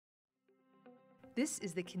This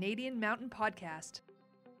is the Canadian Mountain Podcast,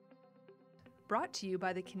 brought to you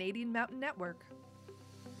by the Canadian Mountain Network.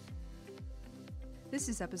 This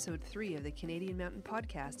is episode 3 of the Canadian Mountain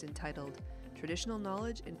Podcast entitled Traditional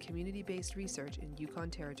Knowledge and Community-Based Research in Yukon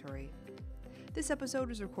Territory. This episode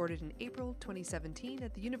was recorded in April 2017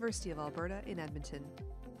 at the University of Alberta in Edmonton.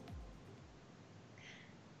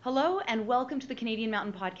 Hello and welcome to the Canadian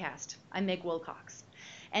Mountain Podcast. I'm Meg Wilcox.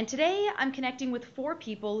 And today I'm connecting with 4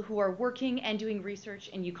 people who are working and doing research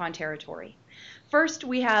in Yukon Territory. First,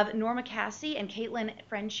 we have Norma Cassie and Caitlin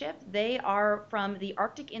Friendship. They are from the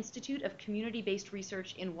Arctic Institute of Community-Based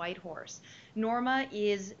Research in Whitehorse. Norma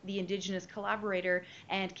is the Indigenous collaborator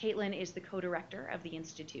and Caitlin is the co-director of the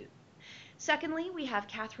Institute. Secondly, we have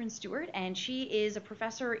Catherine Stewart, and she is a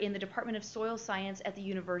professor in the Department of Soil Science at the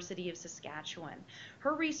University of Saskatchewan.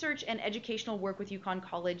 Her research and educational work with Yukon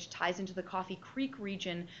College ties into the Coffee Creek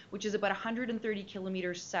region, which is about 130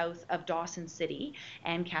 kilometers south of Dawson City,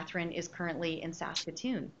 and Catherine is currently in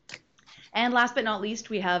Saskatoon. And last but not least,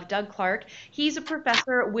 we have Doug Clark. He's a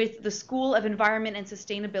professor with the School of Environment and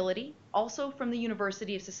Sustainability, also from the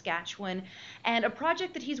University of Saskatchewan, and a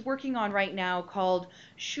project that he's working on right now called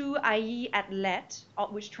Shu Ai Atlet,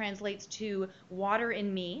 which translates to Water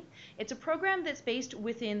in Me. It's a program that's based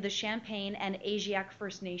within the Champagne and Asiac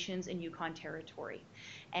First Nations in Yukon Territory,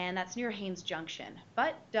 and that's near Haines Junction.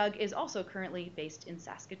 But Doug is also currently based in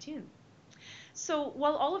Saskatoon. So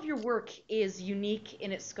while all of your work is unique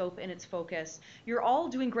in its scope and its focus, you're all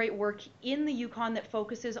doing great work in the Yukon that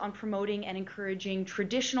focuses on promoting and encouraging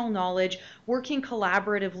traditional knowledge, working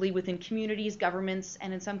collaboratively within communities, governments,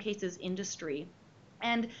 and in some cases industry.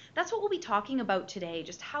 And that's what we'll be talking about today,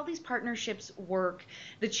 just how these partnerships work,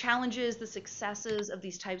 the challenges, the successes of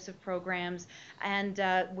these types of programs, and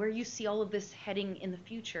where you see all of this heading in the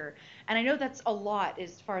future. And I know that's a lot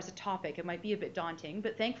as far as a topic. It might be a bit daunting,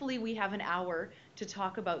 but thankfully we have an hour to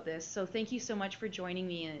talk about this. So thank you so much for joining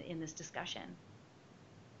me in this discussion.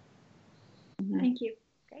 Thank you.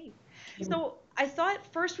 Great. So I thought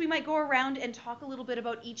first we might go around and talk a little bit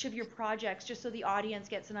about each of your projects, just so the audience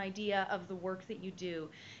gets an idea of the work that you do.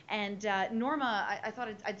 And Norma, I thought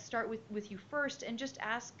I'd start with you first and just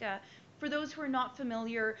ask, for those who are not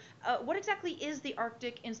familiar, what exactly is the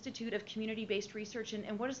Arctic Institute of Community-Based Research,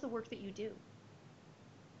 and what is the work that you do?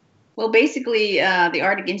 Well, basically, the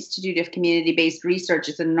Arctic Institute of Community-Based Research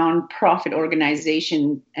is a nonprofit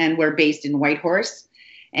organization, and we're based in Whitehorse.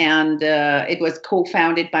 And it was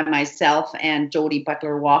co-founded by myself and Jody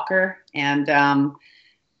Butler-Walker. And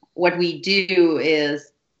what we do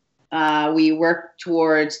is we work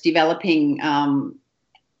towards developing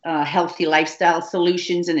healthy lifestyle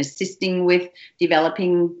solutions and assisting with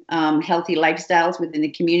developing healthy lifestyles within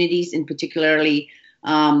the communities. And particularly,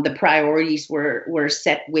 the priorities were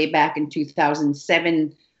set way back in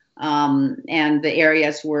 2007. And the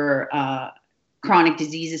areas were chronic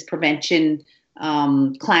diseases prevention,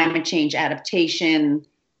 climate change adaptation,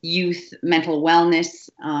 youth mental wellness,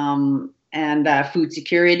 and food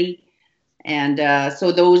security. And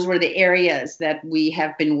so those were the areas that we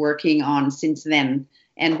have been working on since then.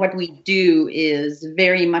 And what we do is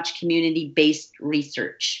very much community-based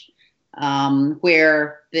research,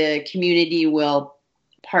 where the community will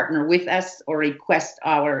partner with us or request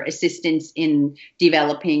our assistance in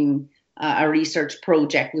developing a research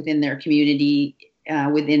project within their community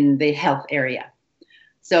within the health area.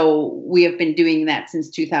 So we have been doing that since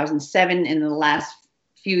 2007. In the last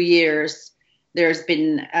few years, there's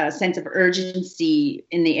been a sense of urgency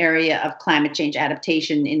in the area of climate change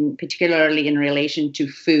adaptation, particularly in relation to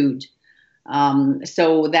food.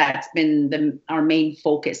 So that's been our main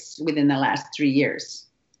focus within the last 3 years.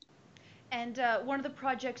 And one of the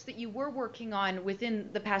projects that you were working on within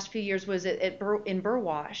the past few years was in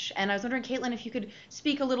Burwash. And I was wondering, Caitlin, if you could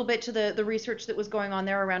speak a little bit to the research that was going on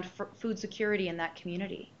there around food security in that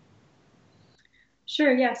community.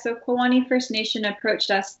 Sure, yeah. So Kwawani First Nation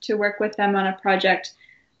approached us to work with them on a project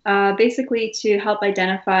basically to help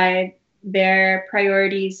identify their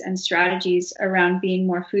priorities and strategies around being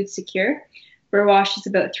more food secure. Burwash is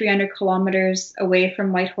about 300 kilometers away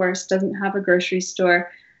from Whitehorse, doesn't have a grocery store.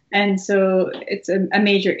 And so it's a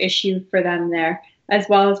major issue for them there, as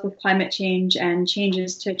well as with climate change and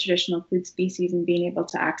changes to traditional food species and being able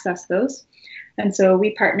to access those. And so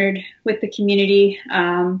we partnered with the community,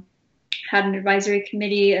 had an advisory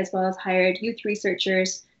committee, as well as hired youth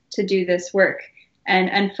researchers to do this work.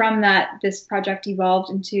 And from that, this project evolved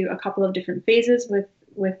into a couple of different phases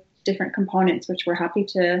with different components, which we're happy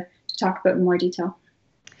to talk about in more detail.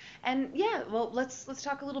 And yeah, well, let's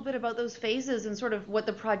talk a little bit about those phases and sort of what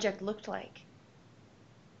the project looked like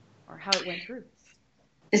or how it went through.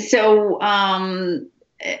 So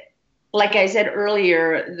like I said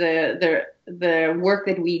earlier, the work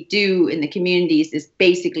that we do in the communities is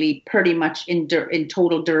basically pretty much in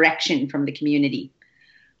total direction from the community.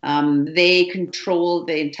 They control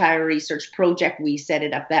the entire research project. We set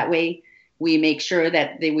it up that way. We make sure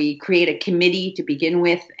that we create a committee to begin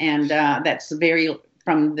with, and that's very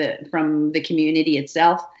from the community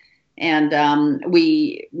itself. And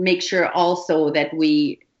we make sure also that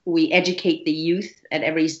we educate the youth at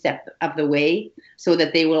every step of the way, so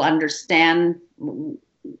that they will understand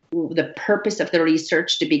the purpose of the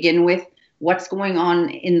research to begin with, what's going on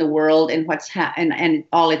in the world, and and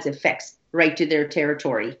all its effects right to their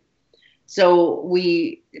territory. So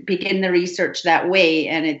we begin the research that way,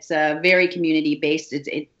 and it's very community based.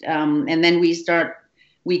 And then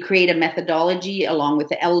we create a methodology along with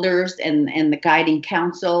the elders and the guiding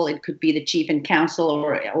council. It could be the chief and council,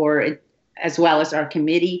 or as well as our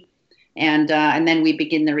committee, and then we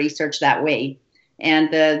begin the research that way.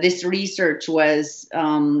 And this research was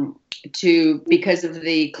because of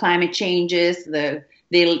the climate changes, the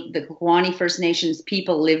Kokwani First Nations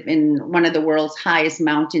people live in one of the world's highest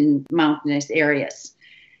mountainous areas.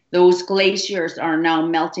 Those glaciers are now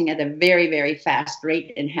melting at a very, very fast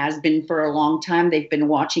rate, and has been for a long time. They've been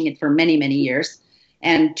watching it for many, many years,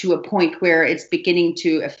 and to a point where it's beginning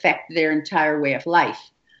to affect their entire way of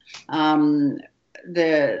life.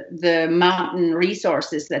 The mountain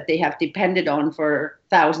resources that they have depended on for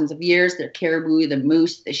thousands of years, the caribou, the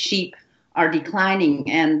moose, the sheep, are declining,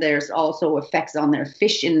 and there's also effects on their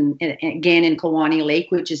fish in Kokwani Lake,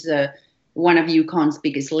 which is one of Yukon's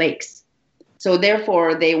biggest lakes. So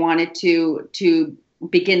therefore, they wanted to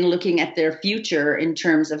begin looking at their future in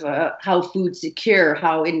terms of how food secure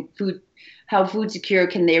can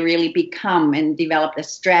they really become, and develop a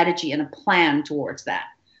strategy and a plan towards that.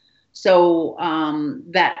 So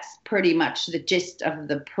that's pretty much the gist of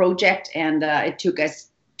the project, and it took us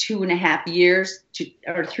 2.5 years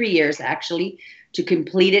or 3 years actually to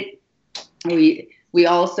complete it. We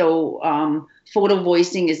also photo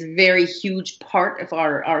voicing is a very huge part of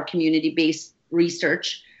our community-based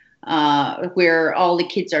research, where all the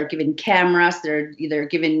kids are given cameras. They're either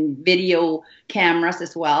given video cameras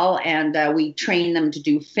as well, and we train them to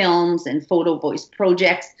do films and photo voice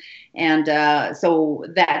projects. And so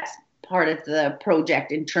that's part of the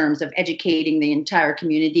project in terms of educating the entire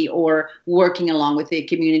community, or working along with the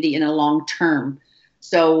community in a long term.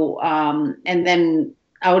 So, and then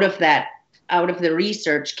out of the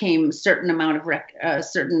research came a certain amount of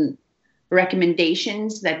certain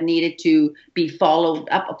recommendations that needed to be followed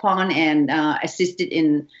up upon and assisted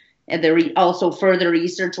in. Also, further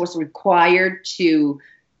research was required to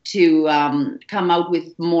come out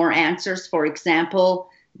with more answers. For example,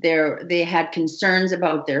 they had concerns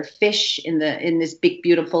about their fish in this big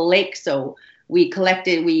beautiful lake. So we got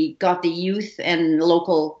the youth and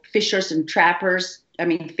local fishers and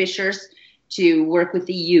fishers to work with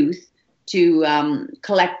the youth to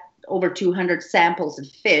collect over 200 samples of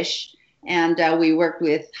fish. And we worked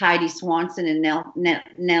with Heidi Swanson and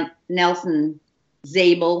Nelson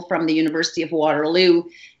Zabel from the University of Waterloo.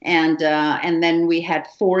 And then we had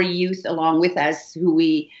 4 youth along with us who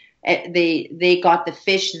they got the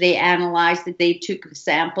fish, they analyzed it, they took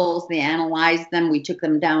samples, they analyzed them, we took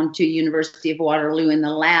them down to University of Waterloo in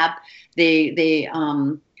the lab. They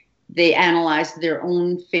analyzed their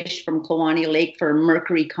own fish from Kokwani Lake for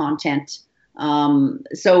mercury content.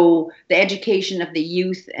 So the education of the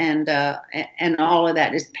youth and all of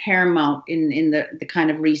that is paramount in the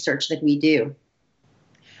kind of research that we do.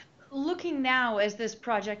 Looking now, as this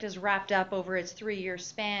project is wrapped up over its 3-year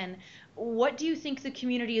span, what do you think the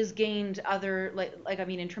community has gained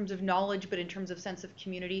in terms of knowledge, but in terms of sense of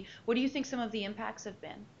community, what do you think some of the impacts have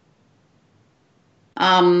been?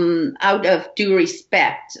 Out of due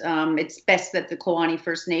respect, it's best that the Kokwani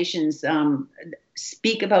First Nations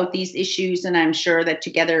speak about these issues, and I'm sure that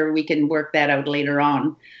together we can work that out later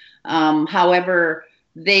on. However,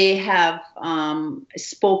 they have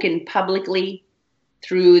spoken publicly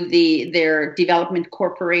through their Development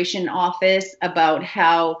Corporation office about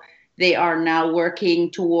how they are now working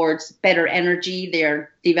towards better energy. They're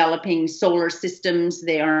developing solar systems.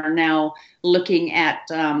 They are now looking at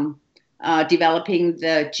developing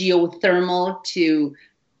the geothermal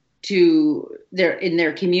in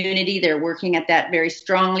their community. They're working at that very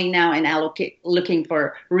strongly now and looking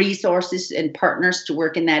for resources and partners to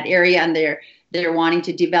work in that area. And they're wanting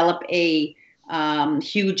to develop a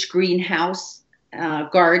huge greenhouse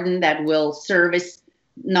garden that will service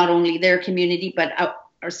not only their community but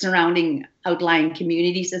our surrounding outlying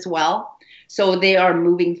communities as well. So they are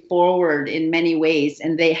moving forward in many ways,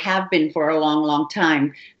 and they have been for a long, long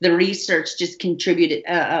time. The research just contributed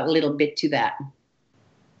a little bit to that.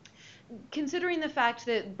 Considering the fact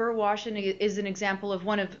that Burwashen is an example of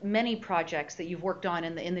one of many projects that you've worked on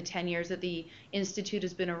in the 10 years that the Institute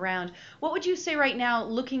has been around, what would you say right now,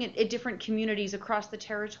 looking at different communities across the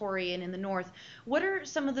territory and in the north, what are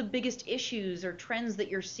some of the biggest issues or trends that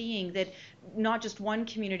you're seeing that not just one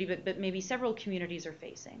community, but maybe several communities are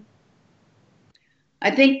facing?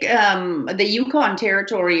 I think the Yukon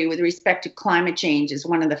territory with respect to climate change is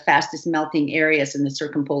one of the fastest melting areas in the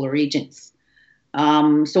circumpolar regions.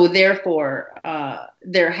 So therefore,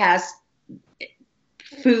 there has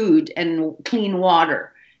food and clean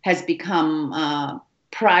water has become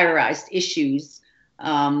prioritized issues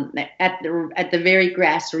at the very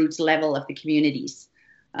grassroots level of the communities.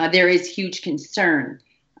 There is huge concern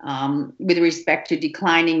with respect to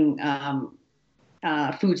declining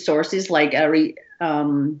food sources like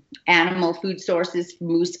animal food sources,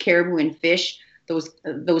 moose, caribou, and fish.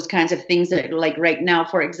 Those kinds of things that, like right now,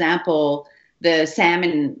 for example. The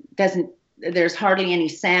salmon there's hardly any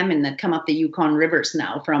salmon that come up the Yukon rivers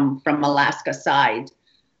now from Alaska side,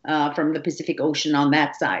 from the Pacific Ocean on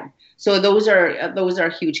that side. So those are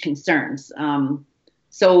huge concerns.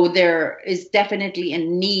 So there is definitely a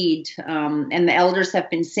need, and the elders have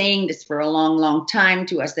been saying this for a long, long time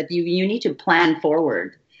to us, that you need to plan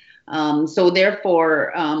forward. So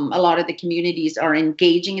therefore, a lot of the communities are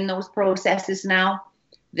engaging in those processes now.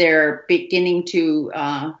 They're beginning to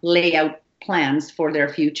lay out plans for their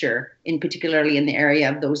future, particularly in the area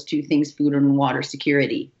of those two things, food and water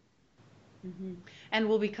security. Mm-hmm. And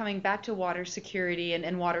we'll be coming back to water security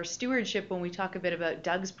and water stewardship when we talk a bit about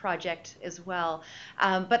Doug's project as well.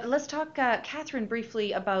 But let's talk, Catherine,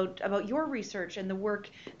 briefly about your research and the work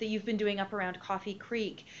that you've been doing up around Coffee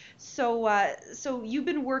Creek. So you've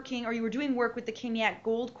been working, or you were doing work with the Kaniak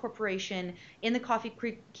Gold Corporation in the Coffee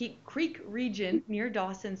Creek region near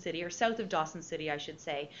Dawson City, or south of Dawson City, I should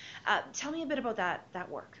say. Tell me a bit about that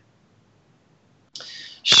work.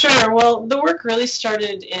 Sure. Well, the work really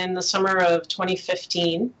started in the summer of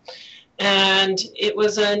 2015, and it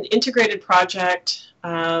was an integrated project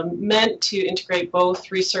meant to integrate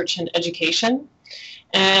both research and education.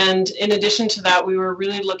 And in addition to that, we were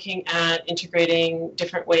really looking at integrating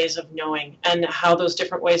different ways of knowing and how those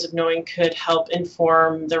different ways of knowing could help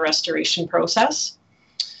inform the restoration process.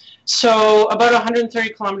 So about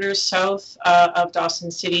 130 kilometers south of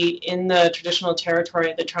Dawson City, in the traditional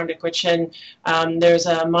territory of the Trondikwichen, there's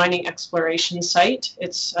a mining exploration site.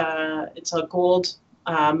 It's a gold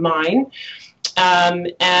mine.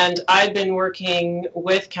 And I've been working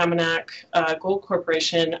with Kaniak Gold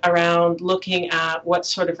Corporation around looking at what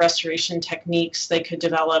sort of restoration techniques they could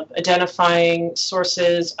develop, identifying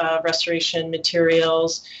sources of restoration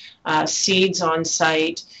materials, seeds on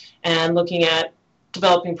site, and looking at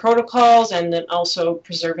developing protocols and then also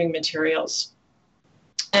preserving materials.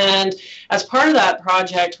 And as part of that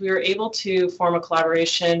project, we were able to form a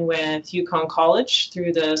collaboration with Yukon College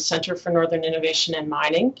through the Center for Northern Innovation and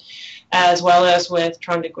Mining, as well as with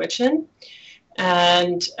Trondikwichen.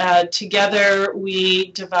 And together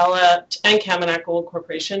we developed, and Kaniak Gold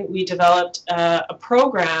Corporation, we developed a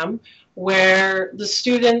program where the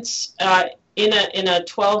students in a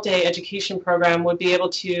 12-day education program would be able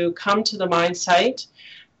to come to the mine site,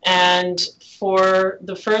 and for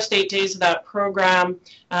the first 8 days of that program,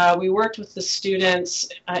 we worked with the students,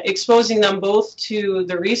 exposing them both to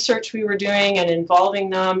the research we were doing and involving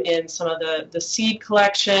them in some of the seed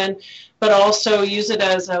collection, but also use it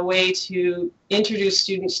as a way to introduce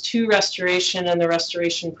students to restoration and the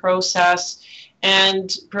restoration process,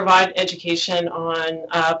 and provide education on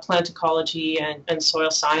plant ecology and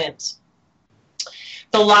soil science.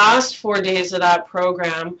 The last 4 days of that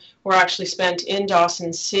program were actually spent in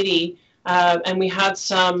Dawson City, and we had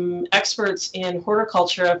some experts in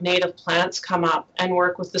horticulture of native plants come up and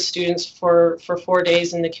work with the students for 4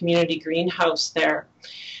 days in the community greenhouse there.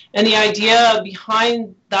 And the idea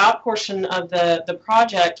behind that portion of the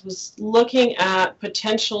project was looking at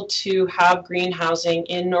potential to have greenhousing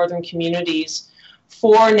in northern communities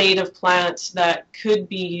for native plants that could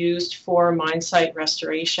be used for mine site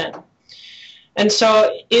restoration. And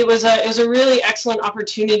so it was a really excellent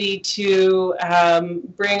opportunity to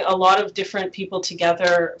bring a lot of different people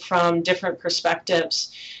together from different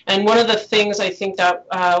perspectives. And one of the things I think that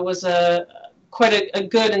was quite a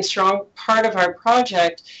good and strong part of our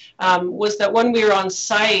project was that when we were on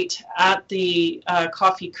site at the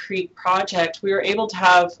Coffee Creek project, we were able to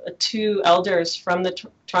have 2 elders from the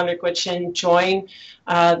Trondikwichen join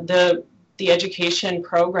the education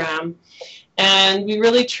program. And we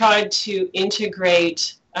really tried to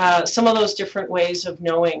integrate some of those different ways of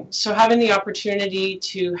knowing. So having the opportunity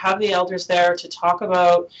to have the elders there to talk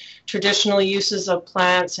about traditional uses of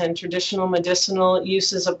plants and traditional medicinal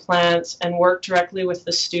uses of plants and work directly with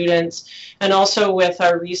the students and also with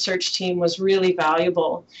our research team was really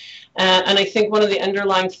valuable. And I think one of the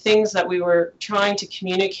underlying things that we were trying to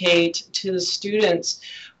communicate to the students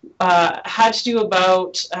had to do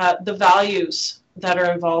about the values that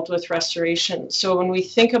are involved with restoration. So when we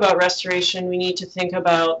think about restoration, we need to think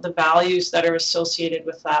about the values that are associated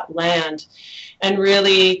with that land and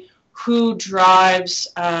really who drives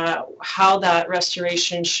how that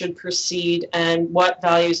restoration should proceed and what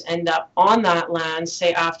values end up on that land,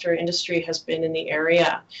 say after industry has been in the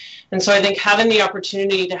area. And so I think having the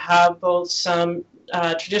opportunity to have both some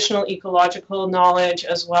traditional ecological knowledge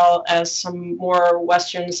as well as some more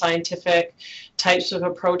Western scientific types of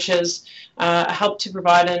approaches help to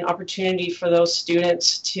provide an opportunity for those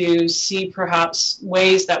students to see perhaps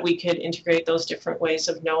ways that we could integrate those different ways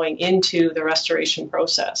of knowing into the restoration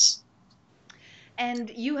process.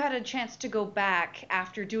 And you had a chance to go back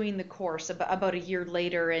after doing the course about a year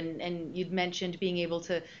later, and you'd mentioned being able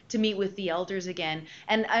to meet with the elders again.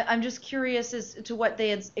 And I'm just curious as to what they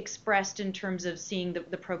had expressed in terms of seeing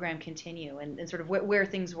the program continue and sort of where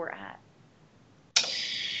things were at.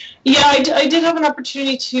 Yeah, I did have an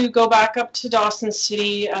opportunity to go back up to Dawson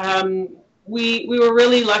City. We were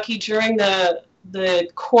really lucky during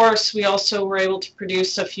the course. We also were able to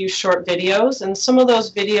produce a few short videos, and some of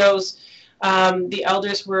those videos the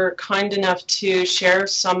elders were kind enough to share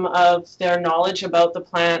some of their knowledge about the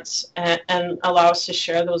plants and allow us to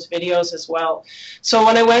share those videos as well. So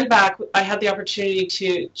when I went back, I had the opportunity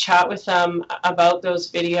to chat with them about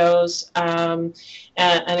those videos.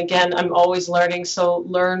 And again, I'm always learning, so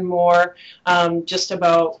learn more just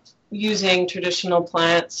about using traditional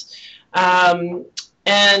plants.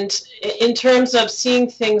 And in terms of seeing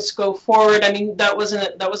things go forward, I mean, that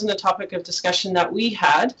wasn't a topic of discussion that we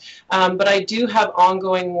had, but I do have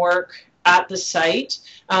ongoing work at the site.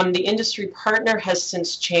 The industry partner has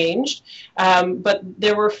since changed, but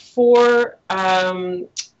there were 4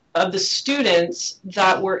 of the students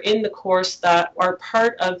that were in the course that are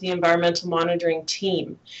part of the environmental monitoring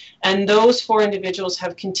team. And those 4 individuals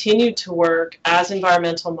have continued to work as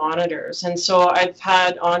environmental monitors. And so I've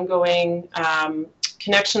had ongoing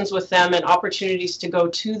connections with them and opportunities to go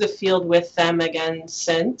to the field with them again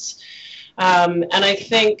since. And I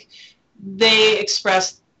think they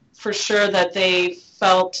expressed for sure that they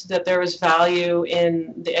felt that there was value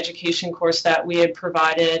in the education course that we had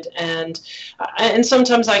provided, and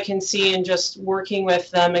sometimes I can see in just working with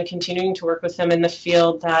them and continuing to work with them in the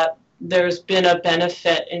field that there's been a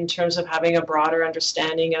benefit in terms of having a broader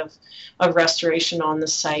understanding of restoration on the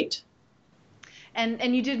site.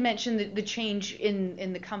 And you did mention the change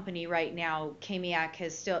in the company right now. Kamiak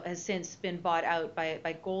has since been bought out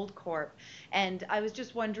by Gold Corp. And I was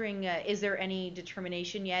just wondering, is there any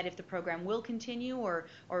determination yet if the program will continue or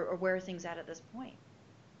where are things at this point?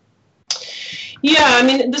 Yeah, I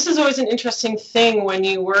mean, this is always an interesting thing when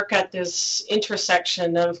you work at this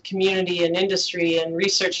intersection of community and industry and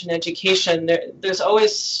research and education. There's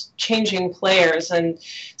always changing players, and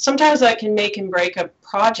sometimes that can make and break a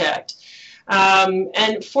project.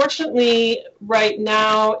 And fortunately, right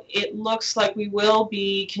now, it looks like we will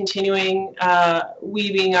be continuing,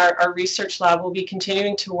 we being our research lab, will be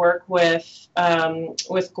continuing to work with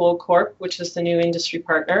Gold Corp, which is the new industry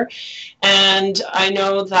partner. And I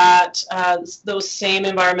know that those same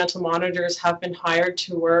environmental monitors have been hired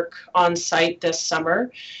to work on site this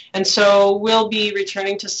summer. And so we'll be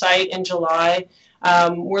returning to site in July.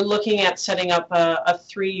 We're looking at setting up a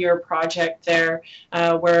 3-year project there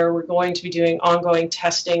where we're going to be doing ongoing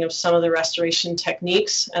testing of some of the restoration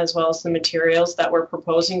techniques as well as the materials that we're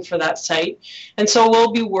proposing for that site. And so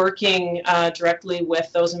we'll be working directly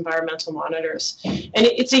with those environmental monitors. And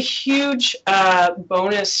it's a huge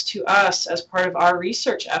bonus to us as part of our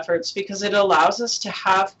research efforts because it allows us to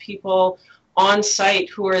have people on site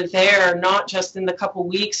who are there not just in the couple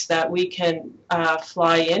weeks that we can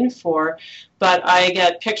fly in for, but I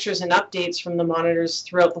get pictures and updates from the monitors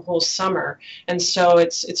throughout the whole summer. And so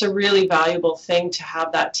it's a really valuable thing to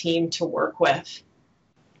have that team to work with.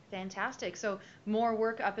 Fantastic. So more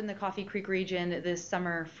work up in the Coffee Creek region this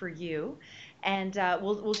summer for you. And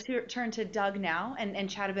we'll turn to Doug now and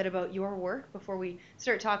chat a bit about your work before we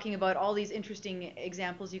start talking about all these interesting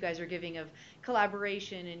examples you guys are giving of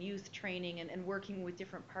collaboration and youth training and working with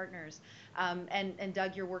different partners. And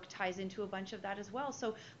Doug, your work ties into a bunch of that as well.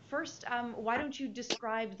 So first, why don't you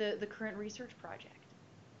describe the current research project?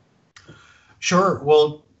 Sure.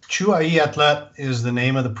 Well, Chuai Atlet is the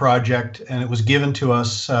name of the project, and it was given to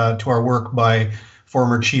us to our work by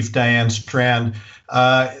former Chief Diane Strand.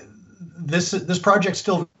 This project's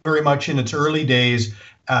still very much in its early days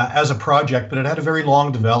as a project, but it had a very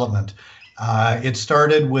long development. It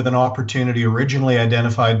started with an opportunity originally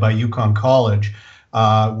identified by Yukon College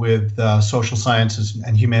with Social Sciences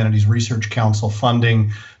and Humanities Research Council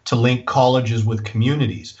funding to link colleges with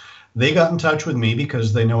communities. They got in touch with me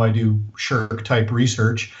because they know I do SHRC type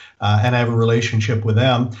research and I have a relationship with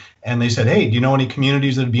them. And they said, hey, do you know any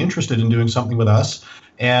communities that would be interested in doing something with us?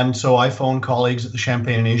 And so I phoned colleagues at the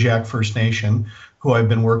Champagne and Asiac First Nation, who I've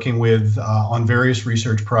been working with on various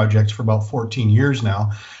research projects for about 14 years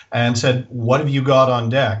now, and said, what have you got on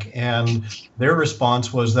deck? And their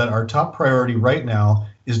response was that our top priority right now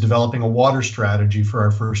is developing a water strategy for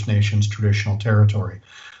our First Nations traditional territory.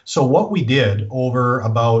 So what we did over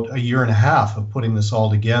about a year and a half of putting this all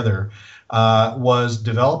together was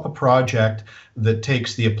develop a project that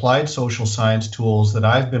takes the applied social science tools that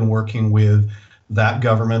I've been working with that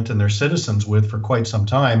government and their citizens with for quite some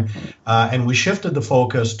time, and we shifted the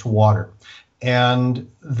focus to water. And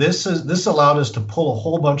this allowed us to pull a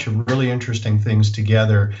whole bunch of really interesting things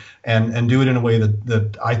together and do it in a way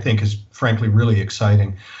that I think is frankly really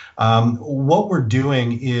exciting. What we're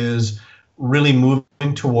doing is really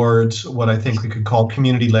moving towards what I think we could call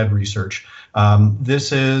community-led research.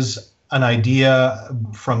 This is an idea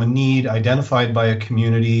from a need identified by a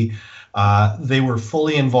community. They were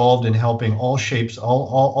fully involved in helping all shapes,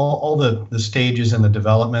 all the stages in the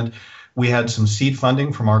development. We had some seed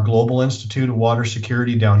funding from our Global Institute of Water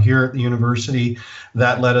Security down here at the university.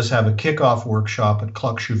 That let us have a kickoff workshop at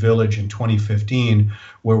Klukshu Village in 2015,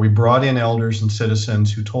 where we brought in elders and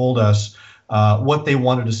citizens who told us what they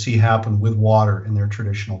wanted to see happen with water in their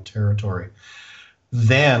traditional territory.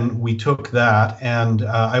 Then we took that, and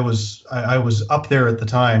I was up there at the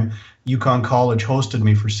time. Yukon College hosted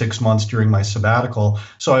me for 6 months during my sabbatical,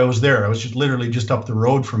 so I was there. I was just literally just up the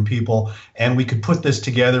road from people, and we could put this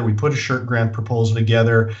together. We put a SHRC grant proposal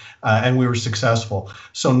together, and we were successful.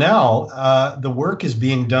 So now the work is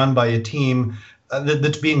being done by a team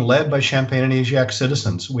that's being led by Champagne and Asiac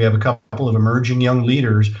citizens. We have a couple of emerging young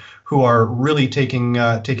leaders who are really taking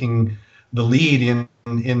the lead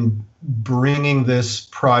in bringing this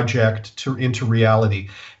project into reality.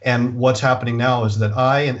 And what's happening now is that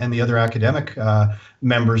I and the other academic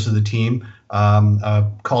members of the team, a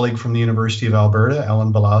colleague from the University of Alberta,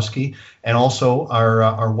 Ellen Belowski, and also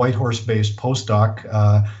our Whitehorse-based postdoc,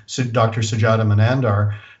 Dr. Sujata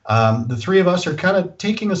Manandar, the three of us are kind of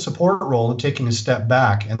taking a support role and taking a step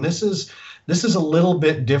back. And this is a little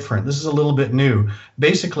bit different. This is a little bit new.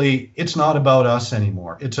 Basically, it's not about us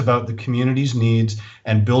anymore. It's about the community's needs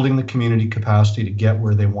and building the community capacity to get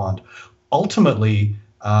where they want. Ultimately,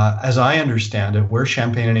 as I understand it, where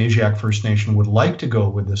Champagne and Asiac First Nation would like to go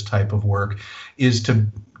with this type of work is to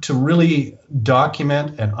really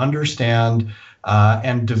document and understand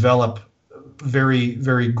and develop very,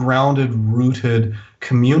 very grounded, rooted,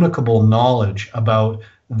 communicable knowledge about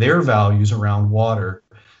their values around water,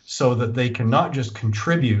 so that they can not just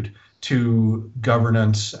contribute to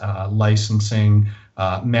governance, licensing,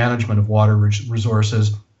 management of water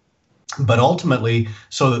resources, but ultimately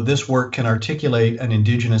so that this work can articulate an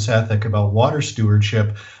Indigenous ethic about water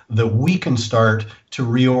stewardship that we can start to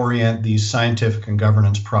reorient these scientific and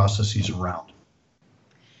governance processes around.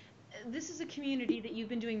 This is a community that you've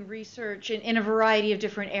been doing research in a variety of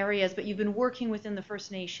different areas, but you've been working within the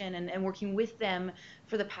First Nation and working with them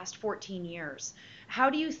for the past 14 years. How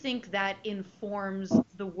do you think that informs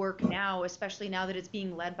the work now, especially now that it's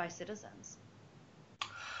being led by citizens?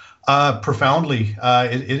 Profoundly.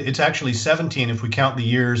 It's actually 17 if we count the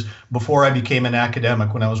years before I became an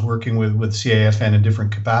academic, when I was working with CAFN in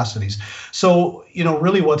different capacities. So,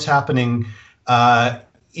 really what's happening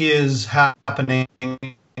is happening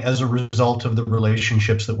as a result of the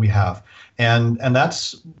relationships that we have. And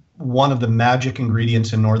that's one of the magic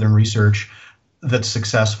ingredients in Northern research that's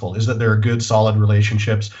successful, is that there are good, solid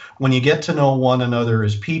relationships. When you get to know one another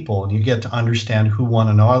as people and you get to understand who one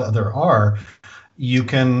another are, you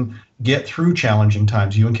can get through challenging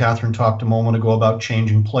times. You and Catherine talked a moment ago about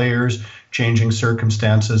changing players, changing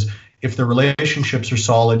circumstances. If the relationships are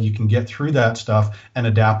solid, you can get through that stuff and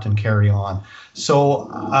adapt and carry on. So,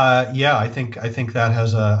 I think that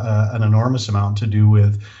has an enormous amount to do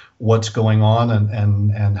with what's going on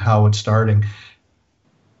and how it's starting.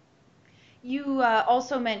 You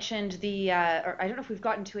also mentioned or I don't know if we've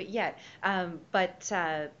gotten to it yet,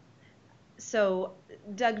 so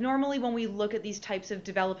Doug, normally when we look at these types of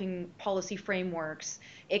developing policy frameworks,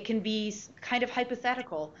 it can be kind of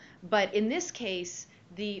hypothetical, but in this case,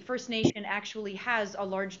 the First Nation actually has a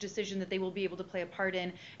large decision that they will be able to play a part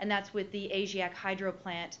in, and that's with the Ajiac hydro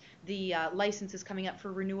plant. The license is coming up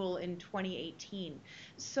for renewal in 2018.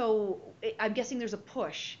 So I'm guessing there's a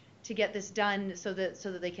push to get this done so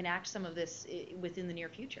that they can act some of this within the near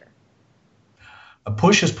future. A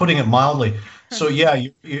push is putting it mildly. So yeah,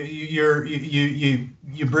 you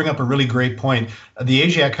bring up a really great point. The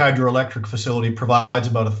Ajiac hydroelectric facility provides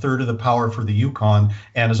about a third of the power for the Yukon,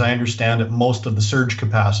 and as I understand it, most of the surge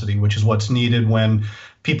capacity, which is what's needed when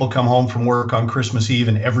people come home from work on Christmas Eve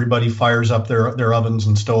and everybody fires up their ovens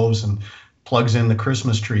and stoves and plugs in the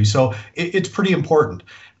Christmas tree. So it's pretty important.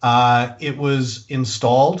 It was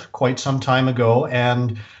installed quite some time ago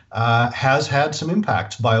and has had some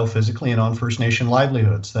impacts biophysically and on First Nation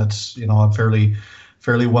livelihoods. That's a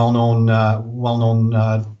fairly well-known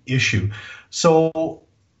issue. So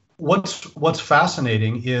what's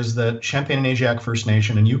fascinating is that Champagne and Ajiac First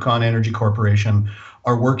Nation and Yukon Energy Corporation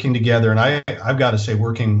are working together, and I've got to say,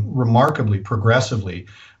 working remarkably progressively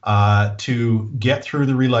to get through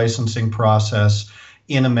the relicensing process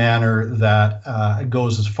in a manner that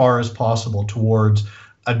goes as far as possible towards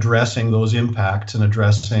addressing those impacts and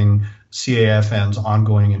addressing CAFN's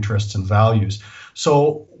ongoing interests and values.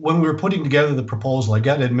 So when we were putting together the proposal, I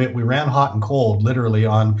got to admit, we ran hot and cold, literally,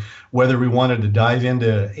 on whether we wanted to dive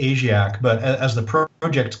into Ajiac. But as the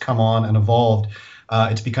project's come on and evolved,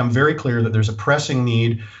 it's become very clear that there's a pressing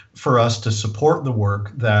need for us to support the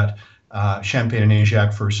work that Champagne and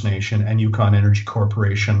Ajiac First Nation and Yukon Energy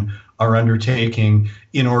Corporation are undertaking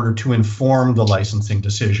in order to inform the licensing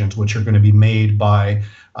decisions, which are going to be made by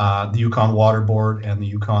the Yukon Water Board and the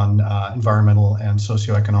Yukon Environmental and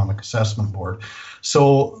Socioeconomic Assessment Board.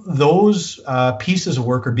 So those pieces of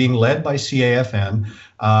work are being led by CAFN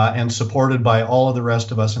and supported by all of the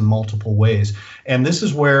rest of us in multiple ways. And this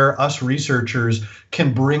is where us researchers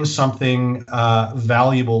can bring something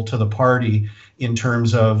valuable to the party in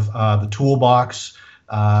terms of the toolbox,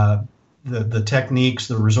 the techniques,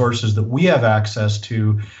 the resources that we have access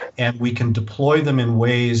to, and we can deploy them in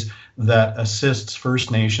ways that assists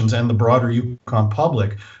First Nations and the broader Yukon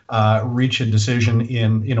public reach a decision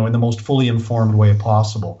in the most fully informed way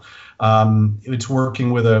possible. It's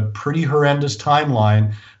working with a pretty horrendous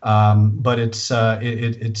timeline, but it's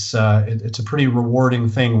a pretty rewarding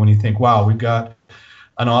thing when you think, wow, we've got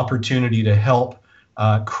an opportunity to help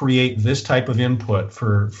create this type of input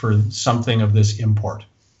for something of this import.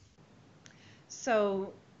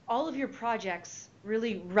 So all of your projects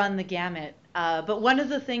really run the gamut, but one of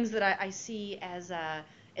the things that I see as a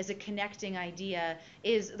connecting idea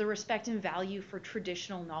is the respect and value for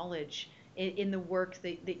traditional knowledge in the work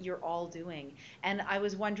that you're all doing. And I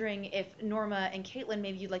was wondering if Norma and Caitlin,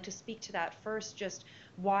 maybe you'd like to speak to that first, just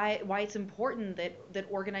why it's important that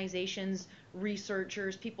organizations,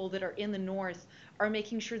 researchers, people that are in the North are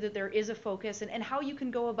making sure that there is a focus, and how you can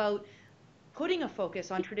go about putting a focus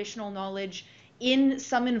on traditional knowledge in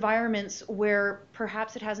some environments where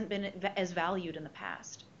perhaps it hasn't been as valued in the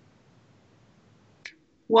past.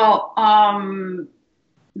 Well,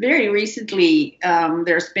 very recently,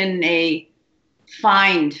 there's been a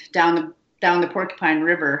find down the Porcupine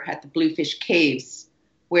River at the Bluefish Caves,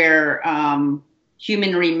 where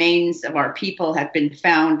human remains of our people have been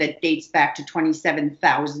found that dates back to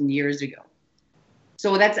 27,000 years ago.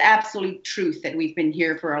 So that's absolute truth that we've been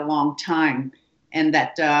here for a long time, and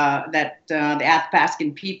that the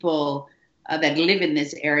Athabascan people that live in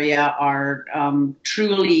this area are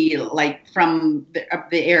truly like from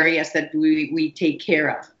the areas that we take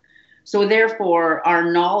care of. So therefore,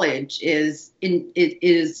 our knowledge is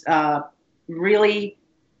really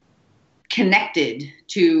connected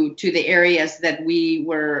to the areas that we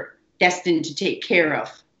were destined to take care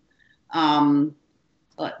of.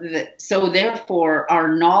 So therefore,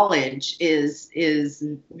 our knowledge is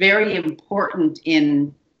very important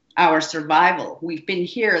in our survival. We've been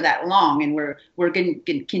here that long, and we're going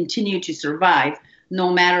to continue to survive.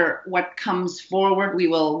 No matter what comes forward,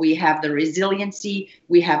 we have the resiliency,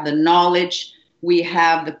 we have the knowledge, we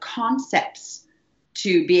have the concepts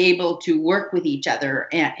to be able to work with each other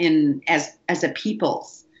as a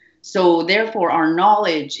peoples. So therefore, our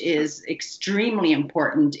knowledge is extremely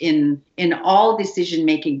important in all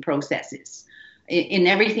decision-making processes, in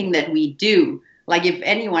everything that we do. Like if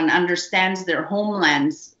anyone understands their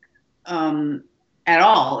homelands at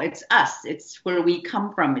all, it's us. It's where we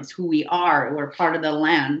come from. It's who we are. We're part of the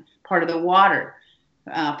land, part of the water,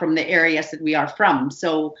 from the areas that we are from.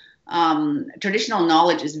 So traditional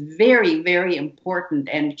knowledge is very, very important,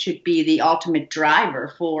 and should be the ultimate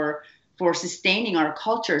driver for sustaining our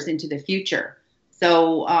cultures into the future.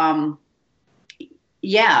 So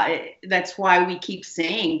that's why we keep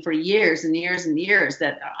saying for years and years and years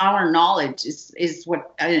that our knowledge is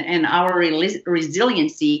what, and our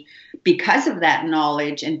resiliency because of that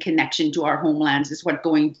knowledge and connection to our homelands is what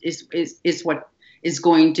is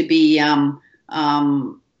going to be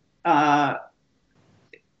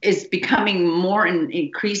is becoming more and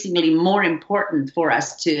increasingly more important for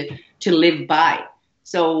us to live by.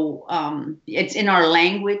 So it's in our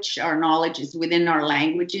language. Our knowledge is within our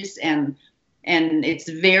languages, and it's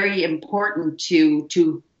very important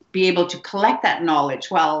to be able to collect that knowledge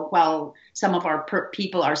while some of our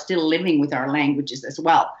people are still living with our languages as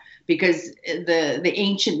well. Because the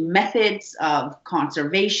ancient methods of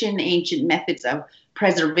conservation, ancient methods of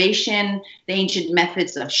preservation, the ancient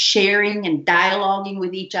methods of sharing and dialoguing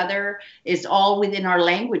with each other is all within our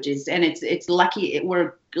languages. And it's lucky,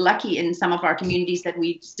 we're lucky in some of our communities that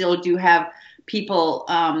we still do have people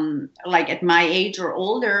like at my age or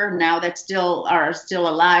older now that are still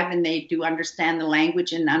alive, and they do understand the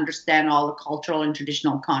language and understand all the cultural and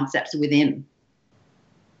traditional concepts within.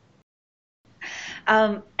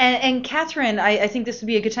 And Catherine, I think this would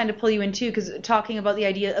be a good time to pull you in too, because talking about the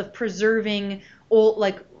idea of preserving old,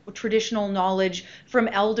 like traditional knowledge from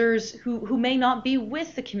elders who may not be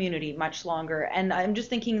with the community much longer. And I'm just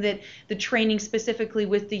thinking that the training specifically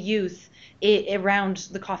with the youth around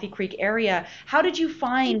the Coffee Creek area, how did you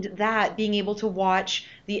find that, being able to watch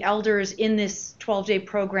the elders in this 12-day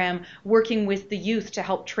program working with the youth to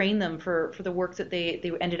help train them for the work that they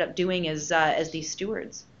ended up doing as these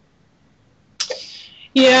stewards?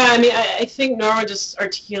 Yeah, I mean, I think Norma just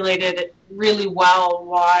articulated it really well,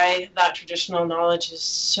 why that traditional knowledge is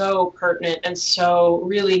so pertinent and so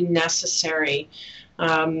really necessary.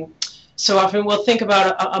 So often we'll think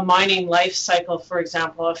about a mining life cycle, for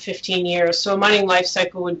example, of 15 years. So a mining life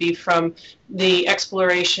cycle would be from the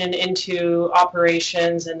exploration into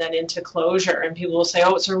operations and then into closure. And people will say,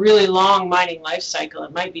 oh, it's a really long mining life cycle.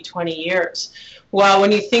 It might be 20 years. Well,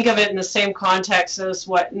 when you think of it in the same context as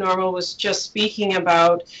what Norma was just speaking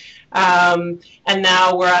about, and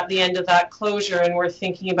now we're at the end of that closure and we're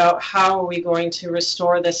thinking about how are we going to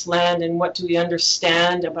restore this land, and what do we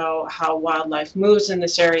understand about how wildlife moves in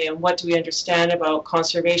this area, and what do we understand about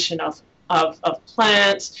conservation of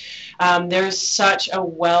plants. There's such a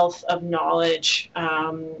wealth of knowledge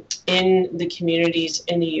in the communities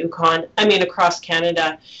in the Yukon, I mean across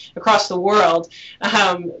Canada, across the world,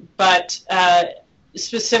 but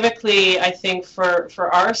specifically I think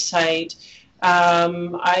for our site,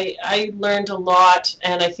 I learned a lot,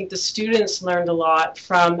 and I think the students learned a lot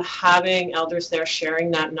from having elders there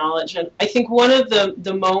sharing that knowledge. And I think one of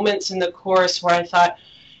the moments in the course where I thought,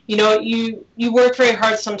 you know, you work very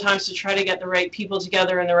hard sometimes to try to get the right people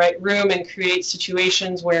together in the right room and create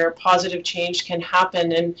situations where positive change can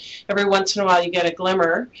happen, and every once in a while you get a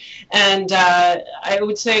glimmer. And I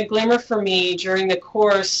would say a glimmer for me during the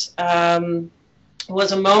course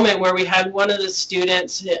was a moment where we had one of the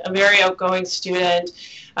students, a very outgoing student,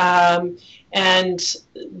 and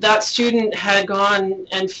that student had gone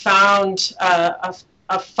and found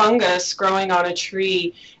a fungus growing on a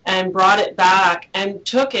tree and brought it back and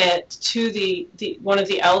took it to the one of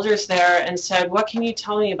the elders there and said, what can you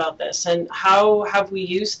tell me about this, and how have we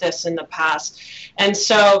used this in the past? And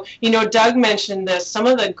so, you know, Doug mentioned this, some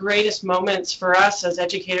of the greatest moments for us as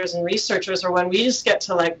educators and researchers are when we just get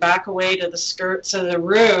to like back away to the skirts of the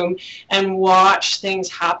room and watch things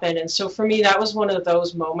happen. And so for me, that was one of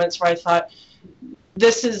those moments where I thought,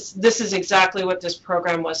 this is exactly what this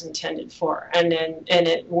program was intended for, and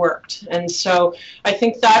it worked. And so I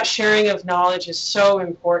think that sharing of knowledge is so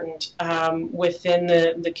important within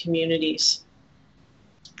the communities.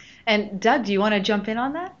 And Doug, do you want to jump in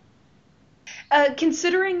on that?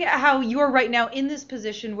 Considering how you're right now in this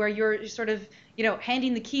position where you're sort of, you know,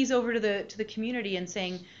 handing the keys over to the community and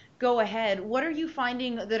saying, go ahead, what are you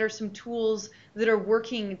finding that are some tools that are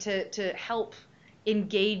working to help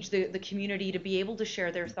engage the community to be able to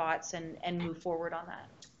share their thoughts and move forward on that?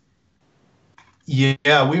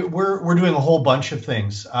 Yeah, we're doing a whole bunch of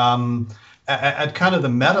things. At kind of the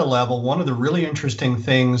meta level, one of the really interesting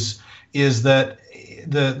things is that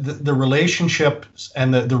the relationships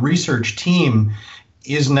and the research team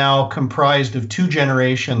is now comprised of two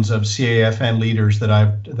generations of CAFN leaders that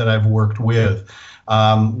I've worked with.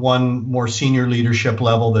 One more senior leadership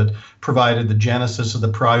level that provided the genesis of the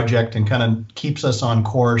project and kind of keeps us on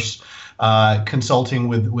course, consulting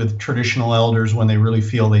with traditional elders when they really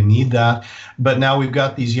feel they need that. But now we've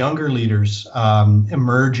got these younger leaders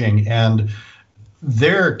emerging, and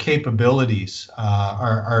their capabilities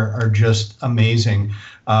are just amazing.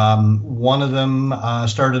 One of them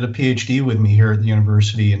started a PhD with me here at the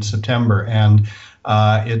university in September, and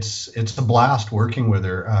It's a blast working with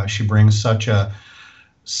her. She brings such a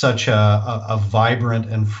vibrant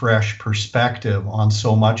and fresh perspective on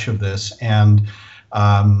so much of this. And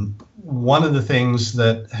one of the things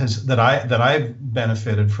that I've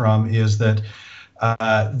benefited from is that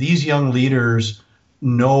these young leaders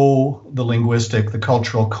know the linguistic, the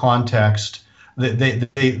cultural context.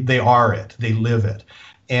 They are it. They live it.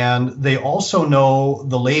 And they also know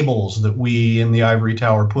the labels that we in the Ivory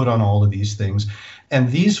Tower put on all of these things. And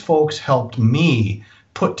these folks helped me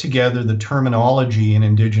put together the terminology and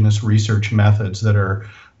Indigenous research methods that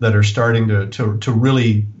are starting to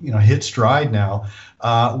really hit stride now,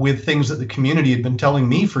 with things that the community had been telling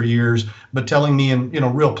me for years, but telling me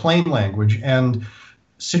in real plain language. And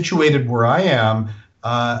situated where I am,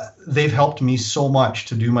 they've helped me so much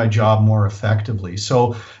to do my job more effectively.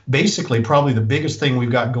 So basically, probably the biggest thing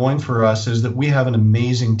we've got going for us is that we have an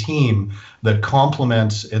amazing team that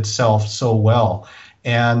complements itself so well.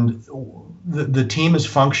 And the team is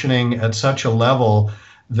functioning at such a level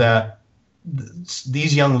that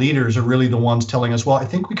these young leaders are really the ones telling us, well, I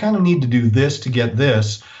think we kind of need to do this to get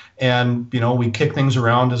this. And, we kick things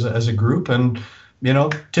around as a group. And,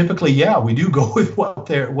 typically, yeah, we do go with what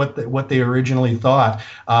they originally thought,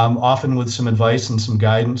 often with some advice and some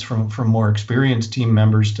guidance from more experienced team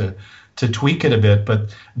members to tweak it a bit.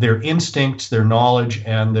 But their instincts, their knowledge,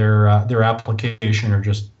 and their application are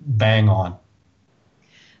just bang on.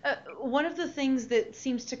 One of the things that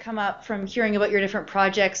seems to come up from hearing about your different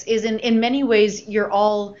projects is in many ways you're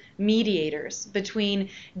all mediators between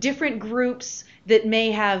different groups that may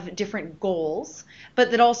have different goals, but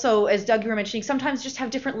that also, as Doug, you were mentioning, sometimes just have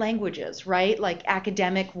different languages, right? Like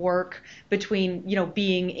academic work between,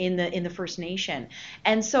 being in the First Nation.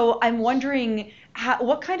 And so I'm wondering,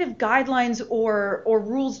 what kind of guidelines or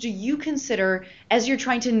rules do you consider as you're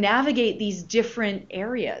trying to navigate these different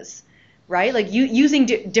areas? Right? Like using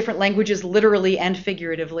different languages literally and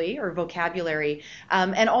figuratively, or vocabulary.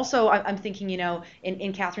 And also I'm thinking,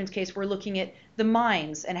 in Catherine's case, we're looking at the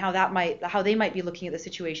mines and how they might be looking at the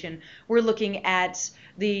situation. We're looking at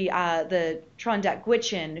the Trondak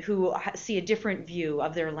Gwich'in, who see a different view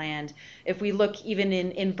of their land. If we look even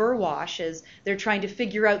in Burwash, as they're trying to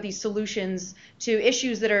figure out these solutions to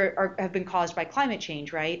issues that have been caused by climate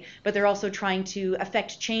change, right? But they're also trying to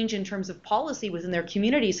affect change in terms of policy within their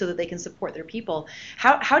community so that they can support their people.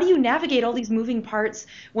 How do you navigate all these moving parts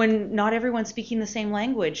when not everyone's speaking the same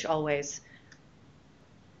language always?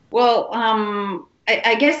 Well,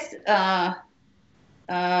 I guess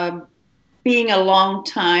being a long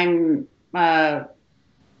time,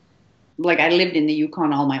 like I lived in the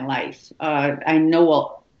Yukon all my life, I know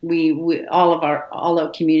all our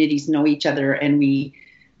communities know each other, and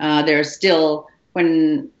there's still,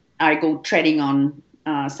 when I go treading on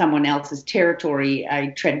someone else's territory, I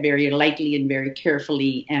tread very lightly and very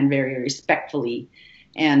carefully and very respectfully,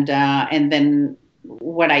 and then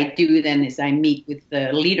what I do then is I meet with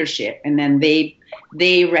the leadership, and then they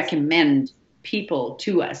recommend people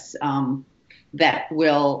to us that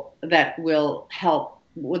will help,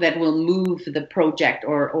 that will move the project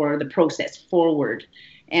or the process forward.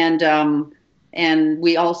 And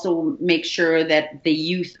we also make sure that the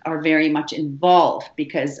youth are very much involved,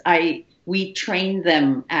 because we train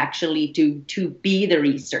them actually to be the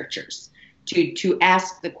researchers, to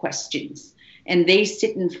ask the questions. And they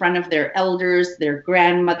sit in front of their elders, their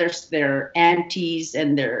grandmothers, their aunties,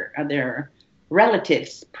 and their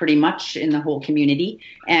relatives, pretty much in the whole community,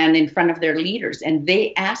 and in front of their leaders. And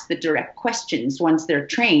they ask the direct questions once they're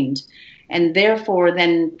trained. And therefore,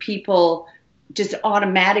 then people just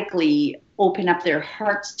automatically open up their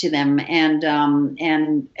hearts to them. And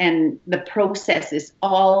the process is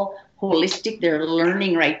all holistic. They're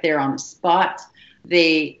learning right there on the spot.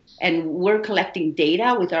 And we're collecting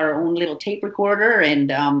data with our own little tape recorder,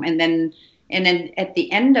 and then at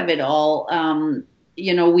the end of it all,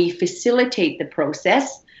 we facilitate the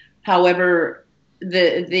process. However,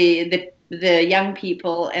 the young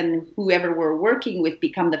people and whoever we're working with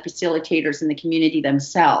become the facilitators in the community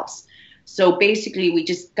themselves. So basically, we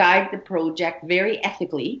just guide the project very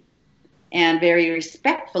ethically and very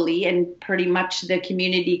respectfully, and pretty much the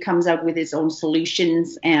community comes out with its own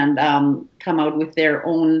solutions and come out with their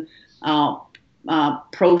own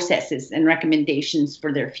processes and recommendations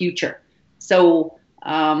for their future. So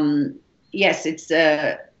yes, and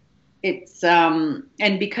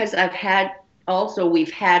because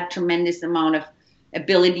we've had tremendous amount of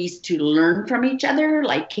abilities to learn from each other,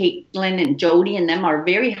 like Caitlin and Jody and them are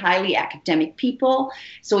very highly academic people.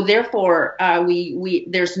 So therefore,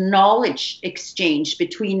 there's knowledge exchange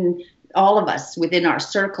between all of us within our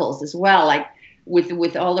circles as well. Like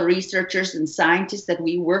with all the researchers and scientists that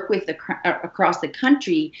we work with across the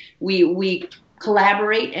country, we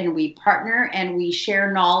collaborate and we partner and we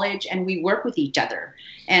share knowledge and we work with each other.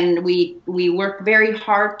 And we work very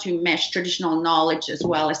hard to mesh traditional knowledge as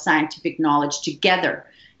well as scientific knowledge together.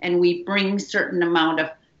 And we bring certain amount of,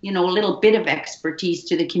 a little bit of expertise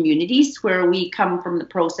to the communities, where we come from the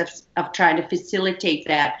process of trying to facilitate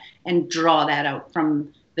that and draw that out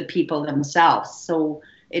from the people themselves. So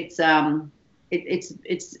it's in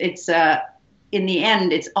the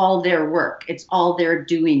end, it's all their work. It's all they're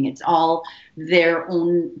doing. It's all their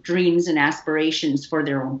own dreams and aspirations for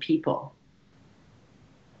their own people.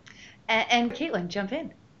 And Caitlin, jump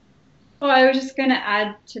in. Well, I was just going to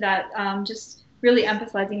add to that, just really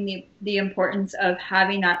emphasizing the importance of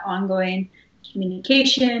having that ongoing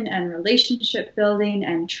communication and relationship building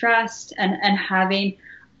and trust, and having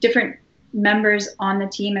different members on the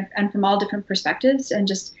team and from all different perspectives, and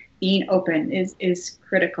just being open is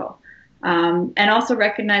critical. And also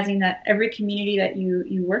recognizing that every community that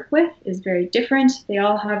you work with is very different. They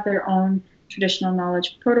all have their own traditional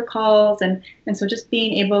knowledge protocols, and so just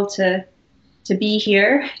being able to be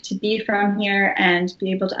here, to be from here, and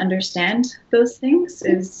be able to understand those things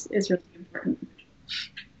is really important.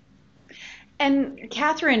 And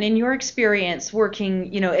Catherine, in your experience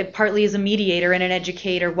working, partly as a mediator and an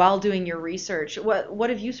educator while doing your research, what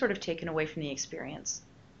have you sort of taken away from the experience?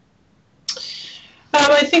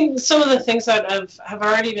 I think some of the things that have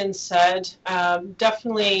already been said,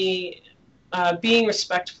 definitely being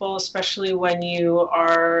respectful, especially when you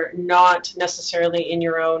are not necessarily in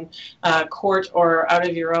your own court or out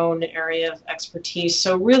of your own area of expertise.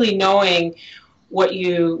 So really knowing what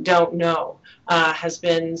you don't know has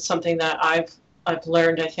been something that I've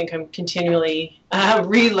learned. I think I'm continually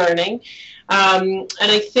relearning. And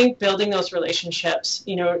I think building those relationships,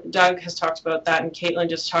 Doug has talked about that and Caitlin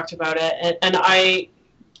just talked about it. And I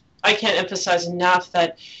can't emphasize enough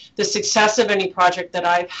that the success of any project that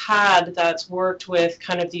I've had that's worked with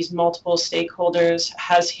kind of these multiple stakeholders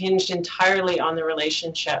has hinged entirely on the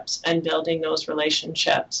relationships and building those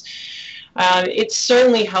relationships. It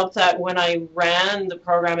certainly helped that when I ran the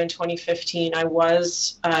program in 2015, I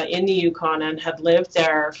was in the Yukon and had lived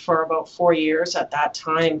there for about 4 years at that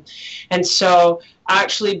time. And so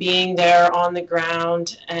actually being there on the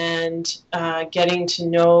ground and getting to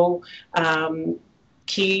know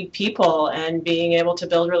key people and being able to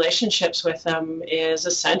build relationships with them is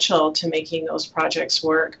essential to making those projects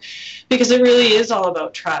work, because it really is all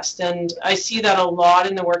about trust. And I see that a lot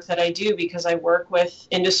in the work that I do, because I work with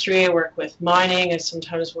industry, I work with mining, I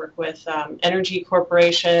sometimes work with energy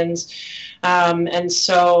corporations, and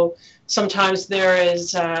so sometimes there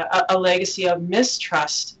is a legacy of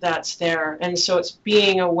mistrust that's there. And so it's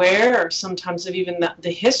being aware sometimes of even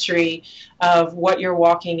the history of what you're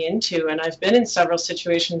walking into. And I've been in several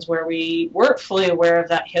situations where we weren't fully aware of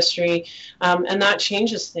that history, and that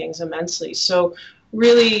changes things immensely. So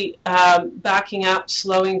really backing up,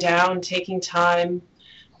 slowing down, taking time,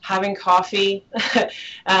 having coffee.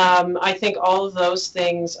 I think all of those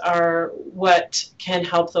things are what can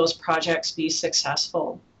help those projects be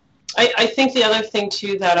successful. I think the other thing,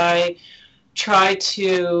 too, that I try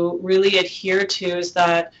to really adhere to is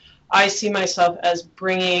that I see myself as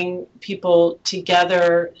bringing people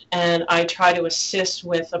together, and I try to assist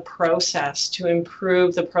with a process to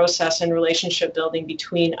improve the process and relationship building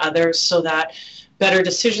between others so that better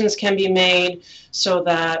decisions can be made, so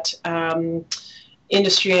that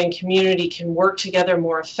industry and community can work together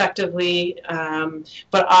more effectively.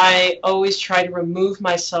 But I always try to remove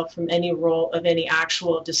myself from any role of any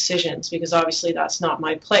actual decisions, because obviously that's not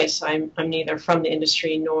my place. I'm neither from the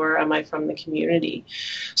industry nor am I from the community.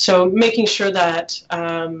 So making sure that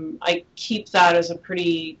I keep that as a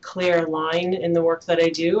pretty clear line in the work that I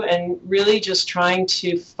do, and really just trying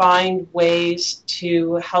to find ways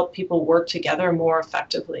to help people work together more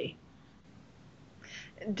effectively.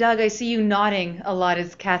 Doug, I see you nodding a lot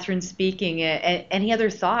as Catherine's speaking. Any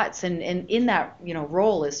other thoughts and in that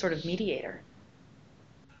role as sort of mediator?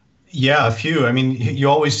 Yeah, a few. I mean, you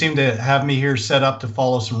always seem to have me here set up to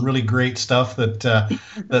follow some really great stuff that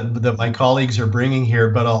that my colleagues are bringing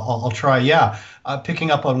here. But I'll try. Yeah,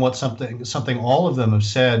 picking up on what something all of them have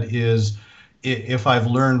said is, if I've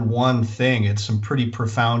learned one thing, it's some pretty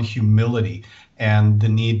profound humility and the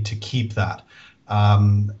need to keep that.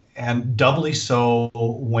 And doubly so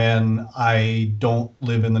when I don't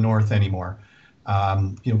live in the North anymore.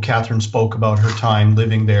 Catherine spoke about her time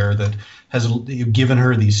living there that has given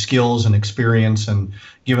her these skills and experience and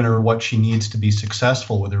given her what she needs to be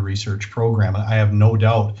successful with her research program. I have no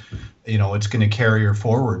doubt, it's going to carry her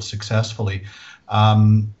forward successfully.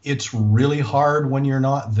 It's really hard when you're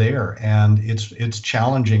not there, and it's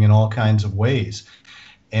challenging in all kinds of ways.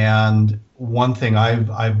 And one thing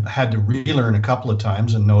I've had to relearn a couple of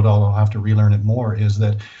times, and no doubt I'll have to relearn it more, is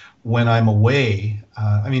that when I'm away,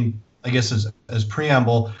 I guess as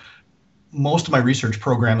preamble, most of my research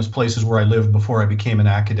program is places where I lived before I became an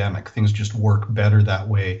academic. Things just work better that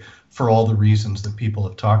way for all the reasons that people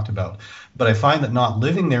have talked about. But I find that not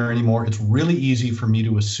living there anymore, it's really easy for me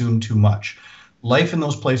to assume too much. Life in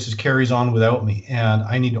those places carries on without me, and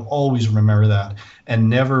I need to always remember that and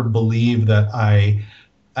never believe that I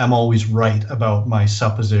am always right about my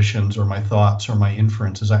suppositions or my thoughts or my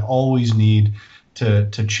inferences. I always need to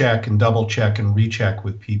check and double check and recheck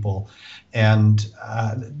with people, and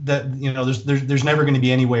that there's never going to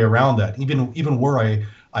be any way around that. Even were I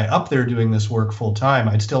up there doing this work full time,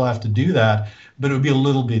 I'd still have to do that, but it would be a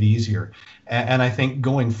little bit easier. And I think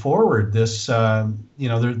going forward, this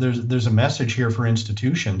there's a message here for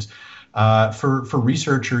institutions, for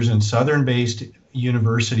researchers in southern-based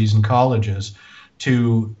universities and colleges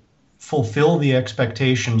to fulfill the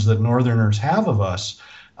expectations that Northerners have of us.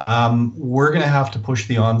 We're going to have to push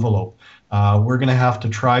the envelope. We're going to have to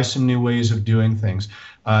try some new ways of doing things.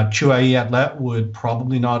 Chuayi would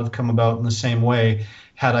probably not have come about in the same way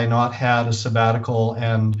had I not had a sabbatical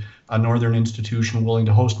and a Northern institution willing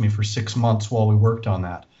to host me for 6 months while we worked on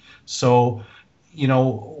that. So,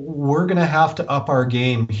 we're going to have to up our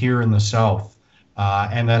game here in the South.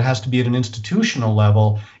 And that has to be at an institutional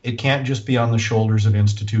level. It can't just be on the shoulders of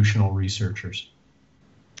institutional researchers.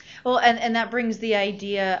 Well, and that brings the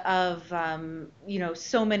idea of,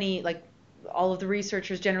 so many, like all of the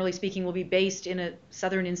researchers, generally speaking, will be based in a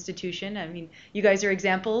Southern institution. I mean, you guys are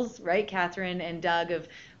examples, right, Catherine and Doug, of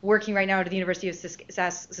working right now at the University of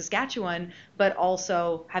Saskatchewan, but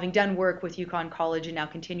also having done work with Yukon College and now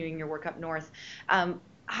continuing your work up north.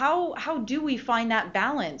 How do we find that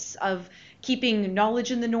balance of keeping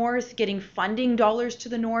knowledge in the north, getting funding dollars to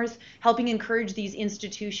the north, helping encourage these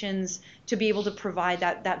institutions to be able to provide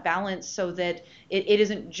that balance so that it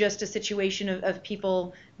isn't just a situation of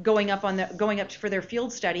people going up for their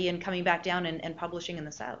field study and coming back down and publishing in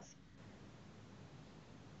the South?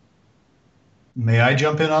 May I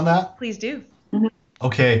jump in on that? Please do. Mm-hmm.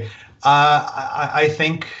 Okay. I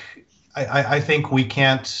think we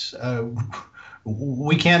can't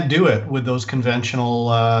do it with those conventional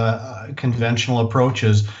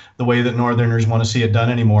approaches the way that Northerners want to see it done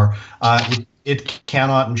anymore. It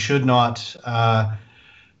cannot and should not.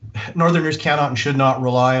 Northerners cannot and should not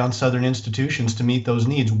rely on Southern institutions to meet those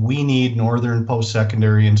needs. We need Northern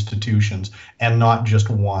post-secondary institutions, and not just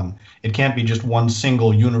one. It can't be just one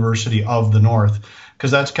single university of the North, because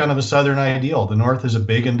that's kind of a Southern ideal. The North is a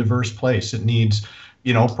big and diverse place. It needs,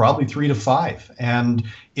 probably 3 to 5. And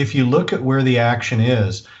if you look at where the action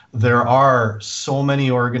is, there are so many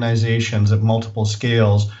organizations at multiple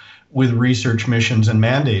scales with research missions and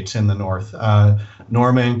mandates in the North.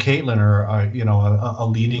 Norma and Caitlin are a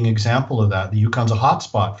leading example of that. The Yukon's a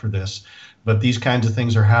hotspot for this, but these kinds of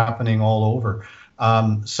things are happening all over.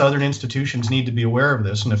 Southern institutions need to be aware of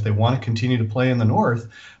this, and if they want to continue to play in the North,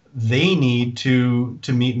 they need to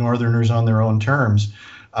meet Northerners on their own terms.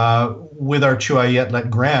 With our Chuayi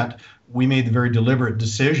grant, we made the very deliberate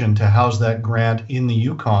decision to house that grant in the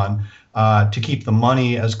Yukon to keep the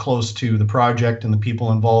money as close to the project and the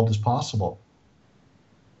people involved as possible.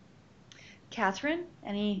 Catherine,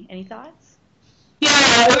 any thoughts? Yeah,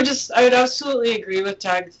 I would absolutely agree with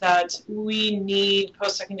Doug that we need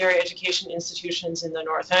post-secondary education institutions in the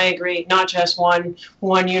North. And I agree, not just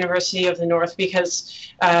one university of the North,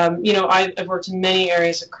 because I've worked in many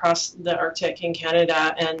areas across the Arctic in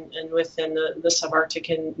Canada and within the subarctic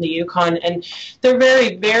in the Yukon, and they're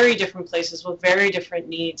very, very different places with very different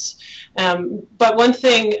needs. But one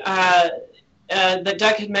thing that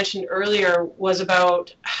Doug had mentioned earlier was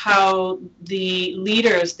about how the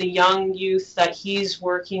leaders, the young youth that he's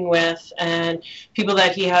working with and people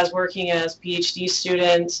that he has working as PhD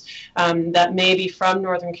students that may be from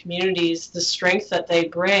Northern communities, the strength that they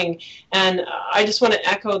bring. And I just want to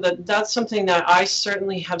echo that that's something that I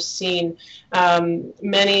certainly have seen.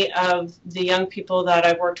 Many of the young people that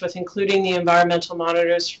I've worked with, including the environmental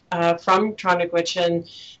monitors from Trondheim,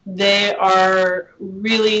 they are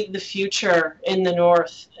really the future in the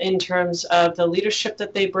North in terms of the leadership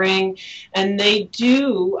that they bring. And they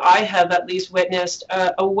do, I have at least witnessed,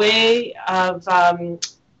 a way of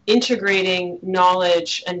integrating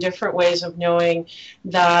knowledge and different ways of knowing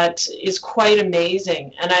that is quite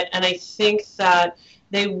amazing. And I think that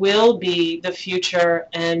they will be the future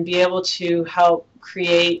and be able to help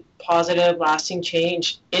create positive, lasting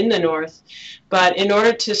change in the North. But in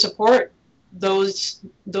order to support those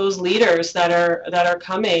leaders that are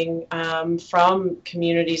coming from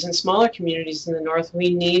communities and smaller communities in the north.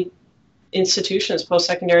 We need institutions,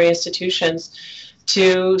 post-secondary institutions,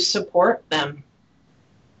 to support them.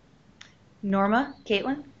 Norma,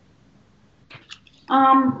 Caitlin?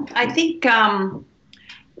 I think,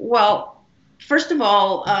 well, first of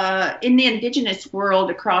all, in the Indigenous world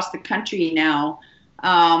across the country now,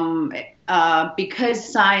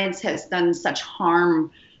 because science has done such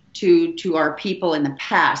harm to our people in the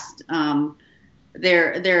past, our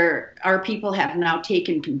people have now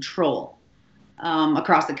taken control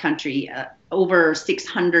across the country. Over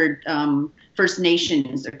 600 First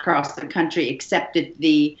Nations across the country accepted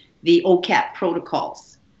the OCAP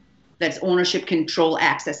protocols. That's ownership, control,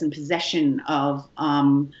 access, and possession of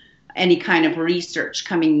any kind of research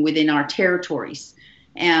coming within our territories.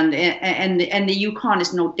 And the Yukon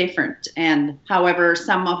is no different. And however,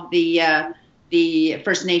 some of the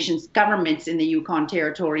First Nations governments in the Yukon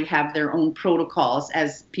territory have their own protocols,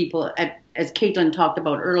 as Caitlin talked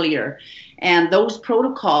about earlier. And those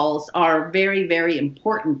protocols are very, very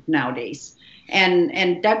important nowadays.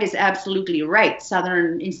 And Doug is absolutely right.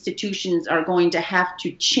 Southern institutions are going to have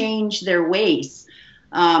to change their ways.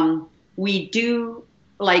 We do,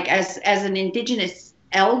 like as an Indigenous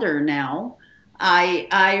elder now,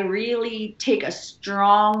 I really take a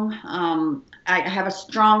strong, I have a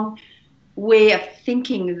strong way of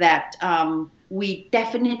thinking that we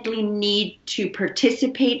definitely need to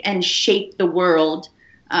participate and shape the world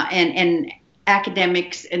and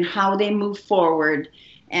academics and how they move forward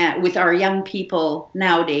with our young people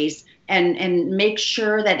nowadays, and make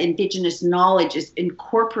sure that Indigenous knowledge is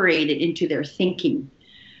incorporated into their thinking,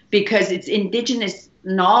 because it's Indigenous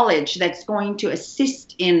knowledge that's going to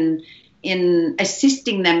assist in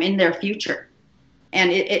assisting them in their future.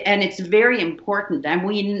 And it's very important. And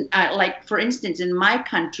we, like for instance, in my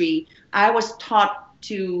country, I was taught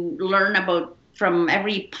to learn about from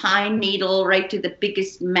every pine needle right to the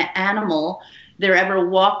biggest animal there ever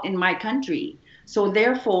walked in my country. So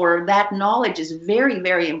therefore, that knowledge is very,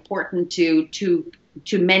 very important to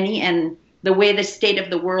many, and the way the state of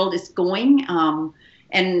the world is going.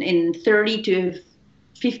 And in 30 to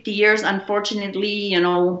 50 years, unfortunately,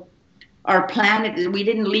 our planet, we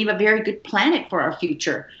didn't leave a very good planet for our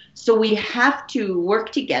future. So we have to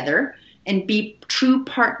work together and be true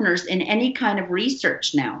partners in any kind of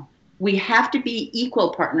research now. We have to be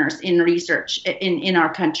equal partners in research in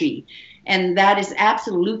our country. And that is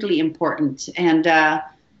absolutely important. And I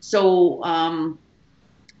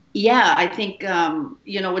think,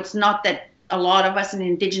 it's not that a lot of us in the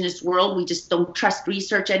Indigenous world, we just don't trust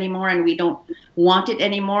research anymore and we don't want it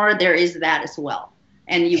anymore. There is that as well.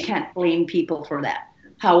 And you can't blame people for that.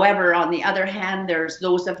 However, on the other hand, there's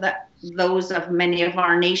those of many of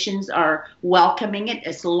our nations are welcoming it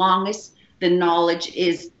as long as the knowledge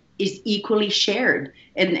is equally shared,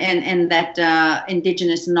 and that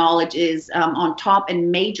Indigenous knowledge is on top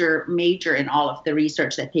and major in all of the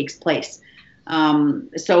research that takes place.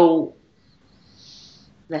 So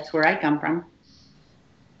that's where I come from.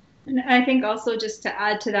 And I think also, just to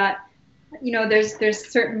add to that,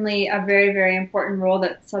 there's certainly a very, very important role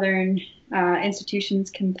that Southern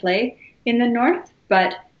institutions can play in the North,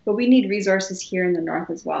 but we need resources here in the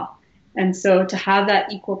North as well. And so to have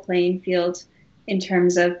that equal playing field in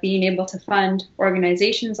terms of being able to fund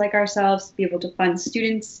organizations like ourselves, be able to fund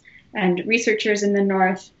students and researchers in the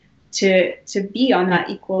North, to be on that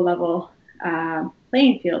equal level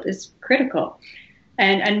playing field is critical.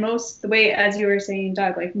 And most, the way, as you were saying,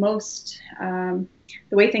 Doug, like most,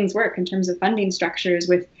 the way things work in terms of funding structures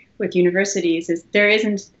with universities is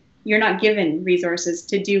you're not given resources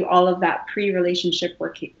to do all of that pre-relationship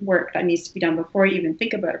work that needs to be done before you even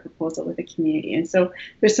think about a proposal with a community. And so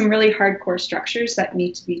there's some really hardcore structures that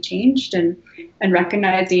need to be changed, and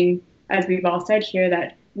recognizing, as we've all said here,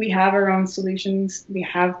 that we have our own solutions. We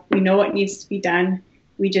know what needs to be done.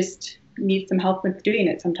 We just need some help with doing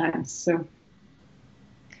it sometimes. So.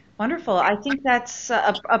 Wonderful. I think that's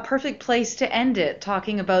a perfect place to end it,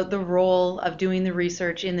 talking about the role of doing the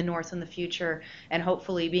research in the North in the future, and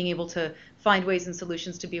hopefully being able to find ways and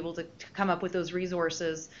solutions to be able to come up with those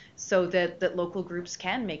resources so that local groups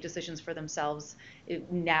can make decisions for themselves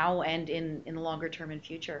now and in the longer term and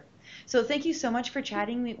future. So thank you so much for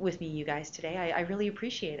chatting with me, you guys, today. I really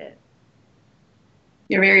appreciate it.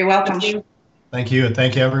 You're very welcome. Thank you.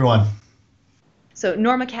 Thank you, everyone. So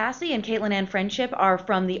Norma Cassie and Caitlin Ann Friendship are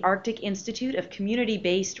from the Arctic Institute of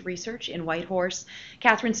Community-Based Research in Whitehorse.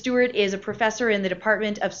 Catherine Stewart is a professor in the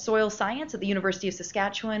Department of Soil Science at the University of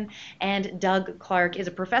Saskatchewan, and Doug Clark is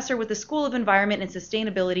a professor with the School of Environment and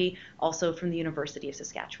Sustainability, also from the University of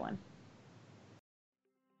Saskatchewan.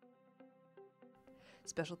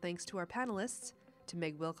 Special thanks to our panelists, to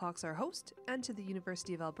Meg Wilcox, our host, and to the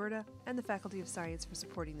University of Alberta and the Faculty of Science for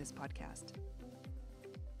supporting this podcast.